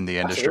in the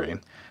industry.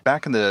 Absolutely.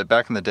 Back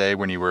in the day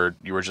when you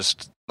were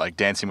just like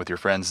dancing with your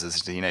friends as a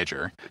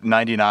teenager,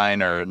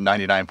 99 or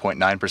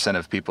 99.9%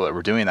 of people that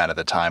were doing that at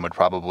the time would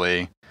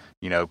probably,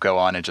 go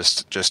on and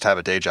just have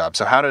a day job.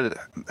 So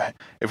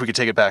if we could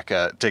take it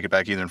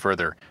back even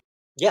further.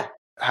 Yeah.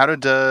 How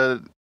did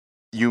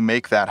you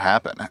make that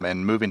happen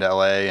and moving to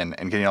LA and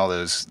getting all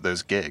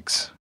those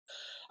gigs?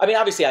 I mean,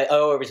 obviously I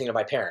owe everything to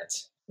my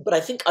parents. But I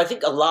think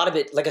a lot of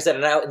it, like I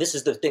said, and this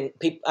is the thing.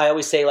 I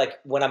always say, like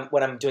when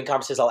I'm doing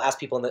conferences, I'll ask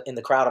people in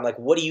the crowd. I'm like,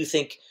 what do you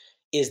think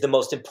is the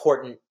most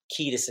important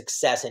key to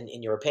success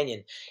in your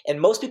opinion?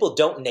 And most people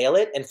don't nail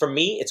it. And for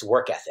me, it's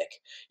work ethic.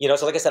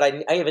 So like I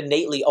said, I have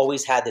innately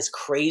always had this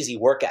crazy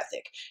work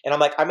ethic. And I'm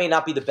like, I may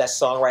not be the best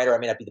songwriter, I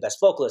may not be the best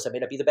vocalist, I may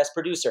not be the best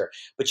producer,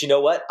 but you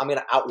know what? I'm going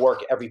to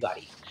outwork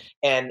everybody.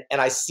 And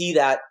I see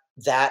that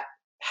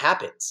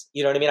happens.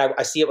 You know what I mean?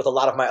 I see it with a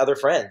lot of my other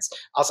friends.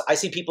 I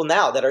see people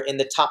now that are in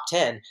the top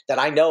 10 that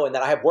I know and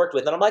that I have worked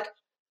with. And I'm like,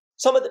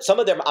 some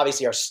of them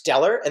obviously are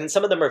stellar, and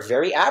some of them are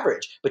very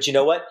average. But you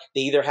know what?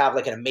 They either have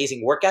like an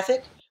amazing work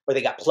ethic, or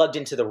they got plugged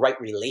into the right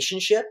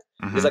relationship.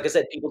 Because like I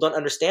said, people don't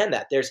understand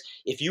that.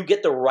 If you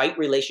get the right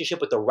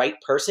relationship with the right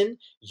person,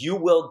 you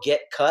will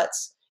get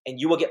cuts and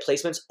you will get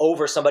placements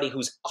over somebody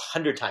who's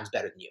 100 times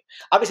better than you.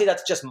 Obviously,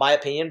 that's just my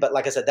opinion. But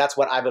like I said, that's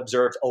what I've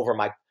observed over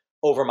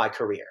my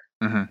career.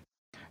 Mm-hmm.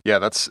 Yeah,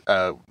 that's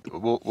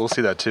we'll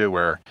see that too,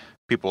 where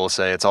people will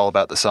say it's all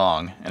about the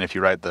song, and if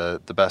you write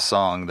the best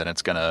song, then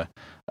it's gonna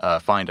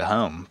find a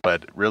home.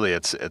 But really,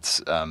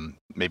 it's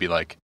maybe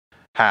like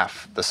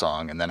half the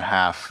song and then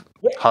half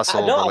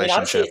hustle,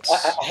 relationships. I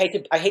mean,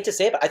 honestly, I hate to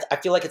say it, but I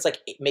feel like it's like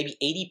maybe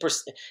 80%.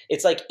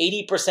 It's like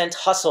 80%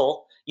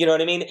 hustle. You know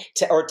what I mean?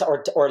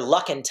 Or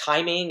luck and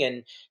timing,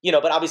 and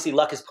but obviously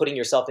luck is putting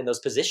yourself in those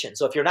positions.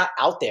 So if you're not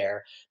out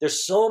there,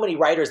 there's so many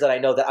writers that I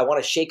know that I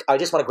want to shake. I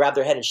just want to grab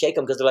their head and shake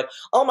them, because they're like,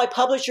 "Oh, my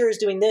publisher is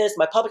doing this."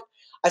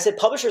 I said,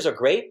 publishers are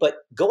great, but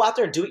go out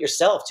there and do it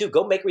yourself too.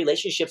 Go make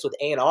relationships with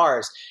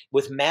A&Rs,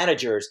 with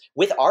managers,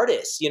 with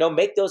artists.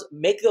 Make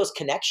those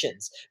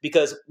connections,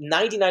 because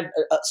 99,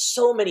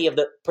 so many of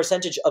the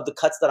percentage of the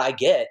cuts that I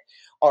get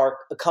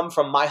come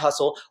from my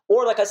hustle,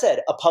 or like I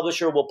said, a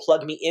publisher will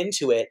plug me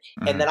into it,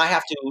 and then I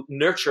have to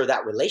nurture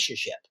that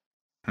relationship.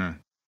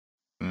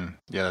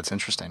 Yeah, that's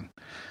interesting.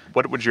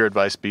 What would your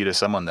advice be to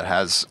someone that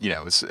has,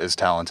 is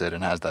talented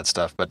and has that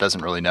stuff, but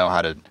doesn't really know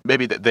how to,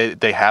 maybe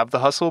they have the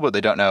hustle, but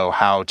they don't know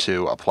how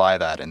to apply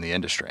that in the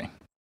industry?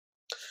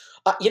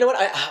 You know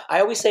what? I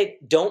always say,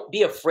 don't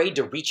be afraid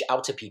to reach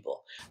out to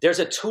people. There's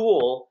a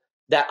tool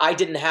that I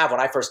didn't have when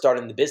I first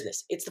started in the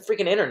business. It's the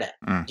freaking internet.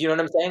 Do you know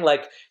what I'm saying?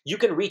 Like, you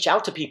can reach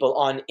out to people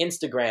on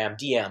Instagram,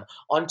 DM,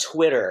 on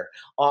Twitter,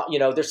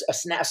 there's a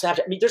Snapchat.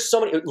 I mean, there's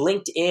so many,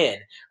 LinkedIn,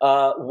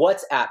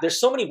 WhatsApp. There's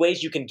so many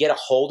ways you can get a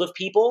hold of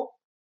people.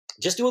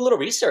 Just do a little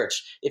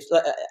research. If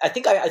I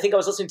think I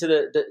was listening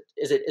to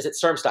is it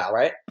Serm Style,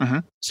 right? Mm-hmm.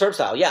 Serm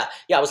Style, yeah.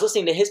 I was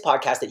listening to his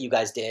podcast that you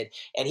guys did,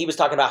 and he was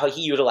talking about how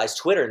he utilized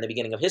Twitter in the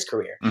beginning of his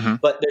career. Mm-hmm.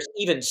 But there's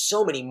even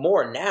so many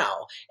more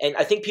now, and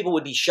I think people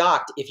would be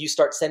shocked if you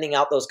start sending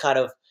out those kind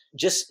of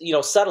just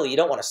subtly. You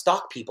don't want to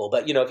stalk people,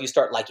 but if you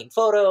start liking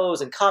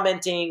photos and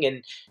commenting,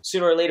 and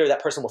sooner or later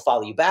that person will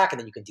follow you back, and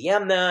then you can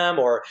DM them,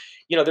 or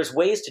there's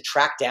ways to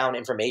track down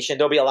information.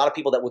 There'll be a lot of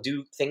people that will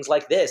do things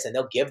like this, and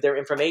they'll give their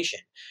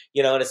information,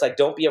 and it's like,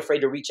 don't be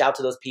afraid to reach out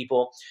to those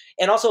people.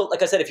 And also,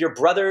 like I said, if your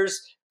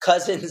brothers,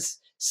 cousins,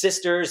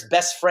 sisters,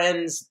 best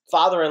friends,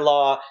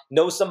 father-in-law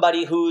knows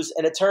somebody who's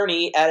an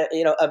attorney at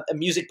a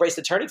music-based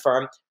attorney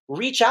firm,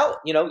 reach out.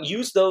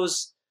 Use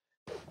those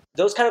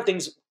kind of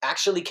things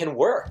actually can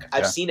work.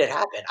 I've seen it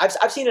happen.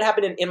 I've seen it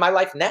happen in my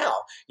life now.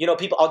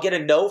 People, I'll get a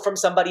no from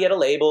somebody at a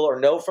label,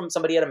 or no from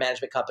somebody at a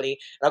management company,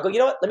 and I'll go, you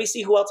know what? Let me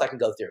see who else I can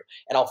go through,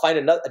 and I'll find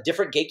a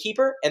different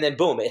gatekeeper, and then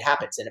boom, it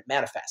happens and it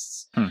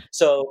manifests.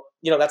 So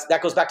that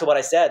goes back to what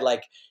I said.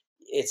 Like,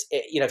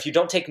 if you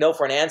don't take no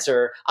for an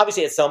answer,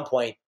 obviously at some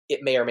point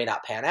it may or may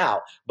not pan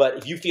out. But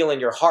if you feel in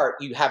your heart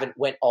you haven't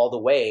went all the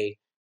way,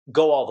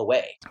 go all the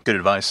way. Good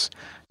advice.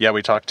 Yeah,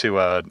 we talked to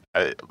a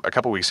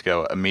couple weeks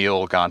ago,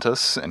 Emil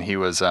Gontas, and he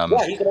was... yeah,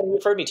 he's the one who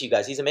referred me to you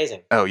guys. He's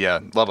amazing. Oh, yeah.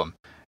 Love him.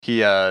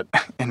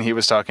 And he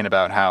was talking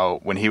about how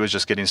when he was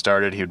just getting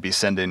started, he would be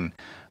sending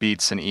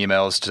beats and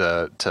emails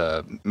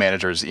to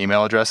managers'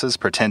 email addresses,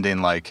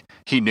 pretending like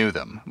he knew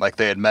them, like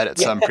they had met at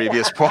some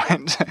previous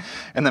point.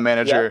 And the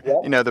manager,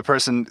 the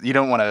person, you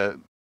don't want to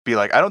be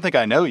like, I don't think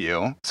I know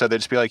you. So they'd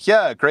just be like,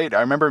 yeah, great.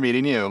 I remember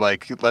meeting you.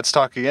 Like, let's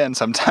talk again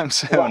sometime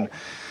soon.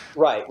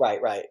 Right.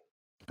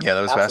 Yeah,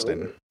 that was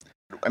fascinating.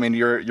 I mean,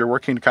 you're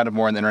working kind of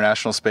more in the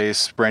international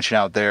space, branching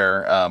out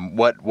there.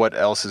 What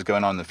else is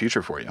going on in the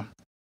future for you?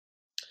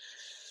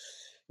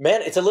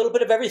 Man, it's a little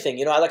bit of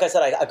everything. Like I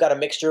said, I've got a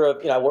mixture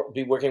of, I'll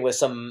be working with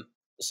some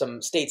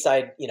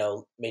stateside,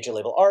 major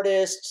label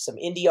artists, some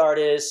indie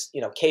artists,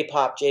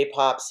 K-pop,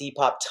 J-pop,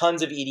 C-pop,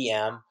 tons of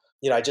EDM.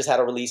 I just had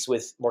a release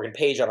with Morgan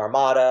Page on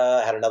Armada.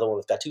 I had another one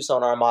with Gattuso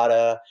on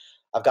Armada.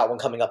 I've got one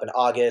coming up in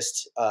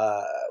August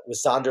with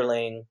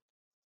Zonderling.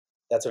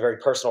 That's a very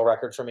personal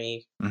record for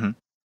me. Mm-hmm.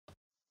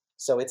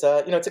 So it's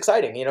it's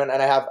exciting, and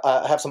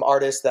I have some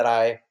artists that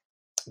I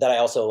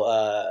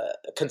also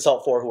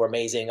consult for who are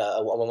amazing.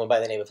 A woman by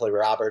the name of Hillary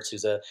Roberts,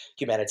 who's a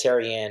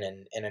humanitarian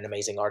and an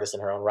amazing artist in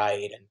her own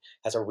right, and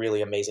has a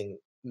really amazing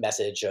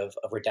message of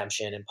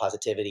redemption and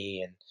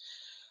positivity. And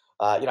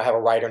I have a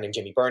writer named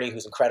Jimmy Burney,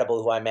 who's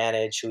incredible, who I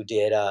manage, who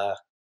did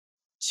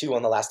 2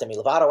 on the last Demi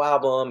Lovato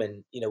album,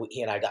 and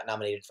he and I got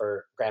nominated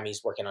for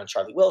Grammys working on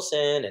Charlie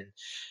Wilson,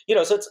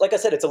 and so it's like I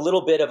said, it's a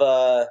little bit of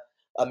a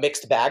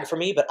mixed bag for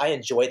me, but I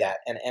enjoy that,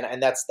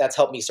 and that's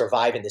helped me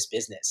survive in this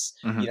business.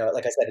 Mm-hmm.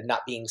 Like I said,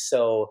 not being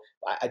so,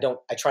 I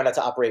try not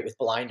to operate with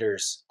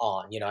blinders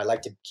on. I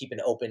like to keep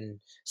an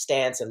open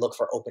stance and look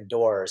for open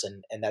doors,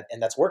 and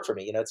that's worked for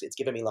me. It's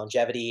given me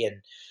longevity,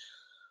 and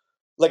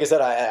like I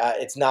said,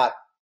 it's not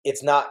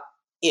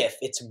if,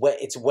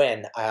 it's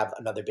when I have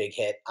another big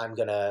hit, I'm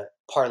gonna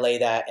parlay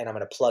that, and I'm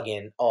gonna plug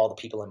in all the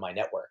people in my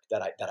network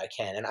that I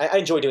can, and I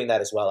enjoy doing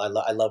that as well.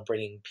 I love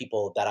bringing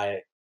people that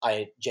I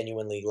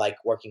genuinely like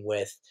working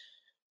with,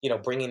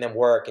 bringing them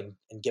work and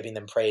giving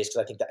them praise,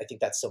 because I think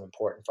that's so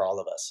important for all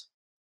of us.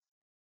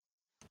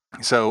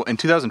 So in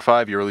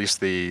 2005, you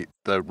released the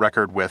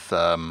record with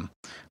a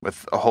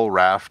whole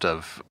raft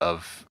of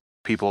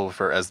people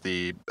as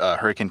the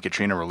Hurricane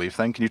Katrina relief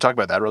thing. Can you talk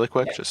about that really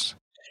quick?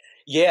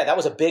 Yeah, that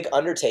was a big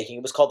undertaking.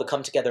 It was called the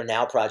Come Together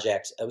Now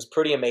Project. It was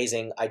pretty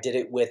amazing. I did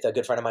it with a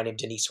good friend of mine named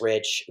Denise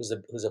Rich, who's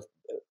a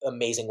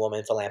amazing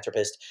woman,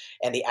 philanthropist,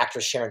 and the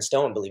actress Sharon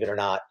Stone, believe it or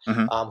not,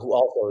 mm-hmm. Who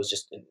also is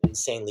just an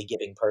insanely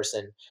giving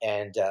person,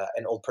 and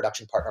an old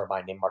production partner of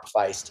mine named Mark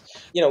Feist.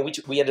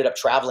 We ended up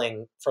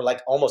traveling for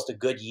like almost a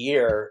good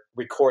year,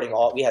 recording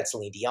we had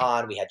Celine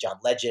Dion, we had John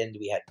Legend,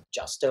 we had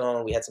Joss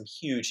Stone, we had some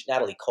huge,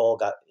 Natalie Cole,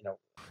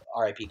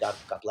 R.I.P., God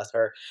bless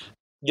her.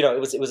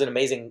 It was an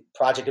amazing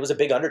project. It was a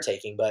big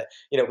undertaking, but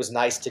it was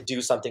nice to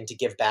do something to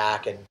give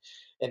back and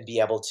be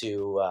able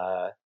to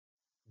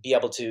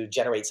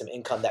generate some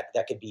income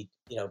that could be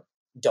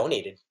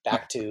donated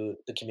back to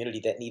the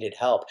community that needed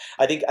help.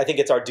 I think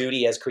it's our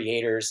duty as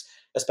creators,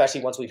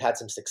 especially once we've had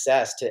some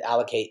success, to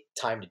allocate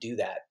time to do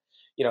that.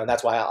 And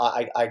that's why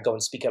I go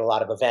and speak at a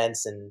lot of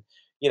events, and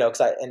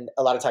and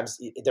a lot of times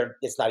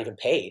it's not even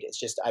paid. It's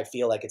just I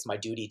feel like it's my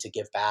duty to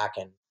give back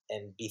and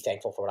be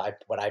thankful for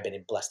what I've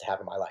been blessed to have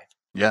in my life.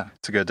 Yeah,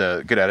 it's a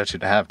good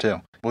attitude to have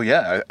too. Well,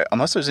 yeah.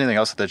 Unless there's anything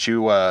else that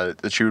you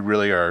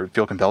really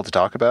feel compelled to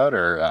talk about,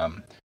 or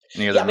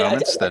any other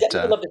moments I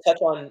definitely love to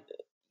touch on,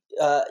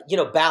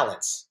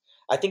 balance.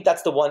 I think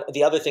that's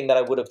the other thing that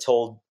I would have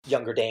told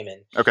younger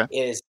Damon. Okay.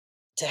 Is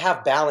to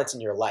have balance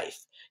in your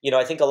life.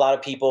 I think a lot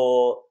of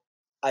people,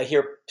 I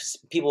hear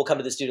people come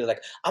to the studio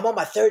like, I'm on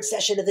my 3rd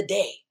session of the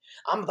day.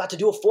 I'm about to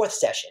do a 4th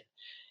session.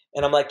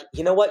 And I'm like,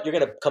 you know what? You're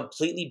going to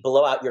completely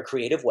blow out your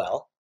creative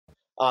well.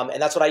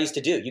 And that's what I used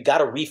to do. You got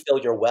to refill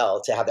your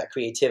well to have that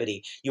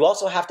creativity. You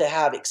also have to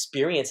have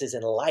experiences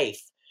in life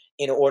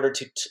in order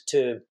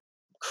to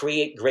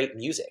create great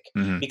music,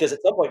 mm-hmm. because at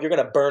some point you're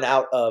going to burn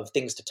out of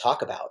things to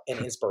talk about and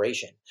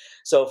inspiration.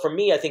 So for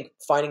me, I think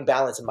finding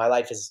balance in my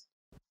life has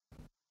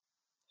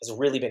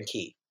really been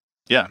key.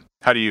 Yeah.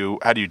 How do you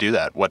do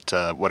that? What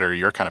are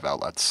your kind of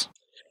outlets?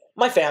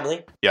 My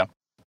family. Yeah.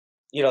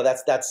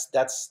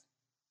 That's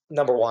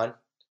number one.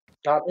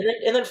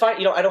 And then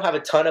find, I don't have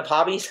a ton of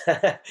hobbies,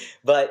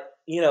 but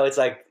it's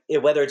like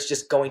whether it's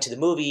just going to the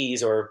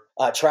movies or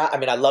I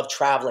love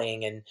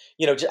traveling, and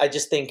I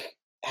just think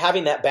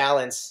having that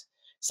balance.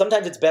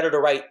 Sometimes it's better to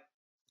write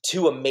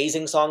 2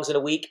 amazing songs in a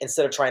week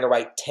instead of trying to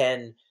write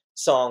 10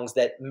 songs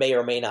that may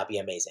or may not be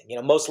amazing.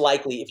 Most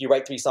likely if you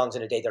write 3 songs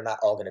in a day, they're not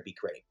all going to be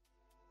great.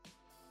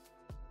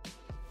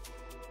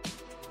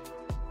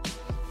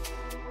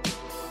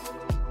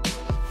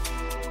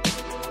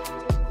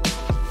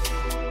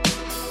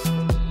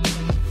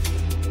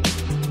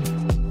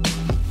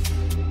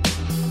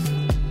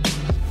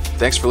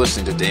 Thanks for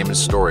listening to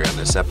Damon's story on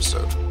this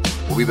episode.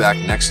 We'll be back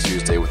next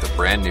Tuesday with a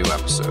brand new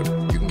episode.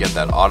 You can get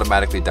that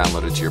automatically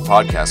downloaded to your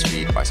podcast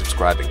feed by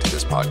subscribing to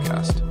this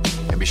podcast.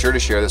 And be sure to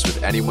share this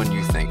with anyone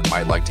you think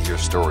might like to hear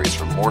stories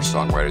from more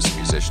songwriters and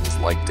musicians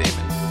like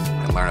Damon,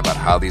 and learn about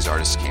how these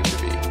artists came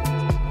to be.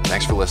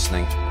 Thanks for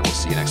listening, and we'll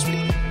see you next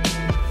week.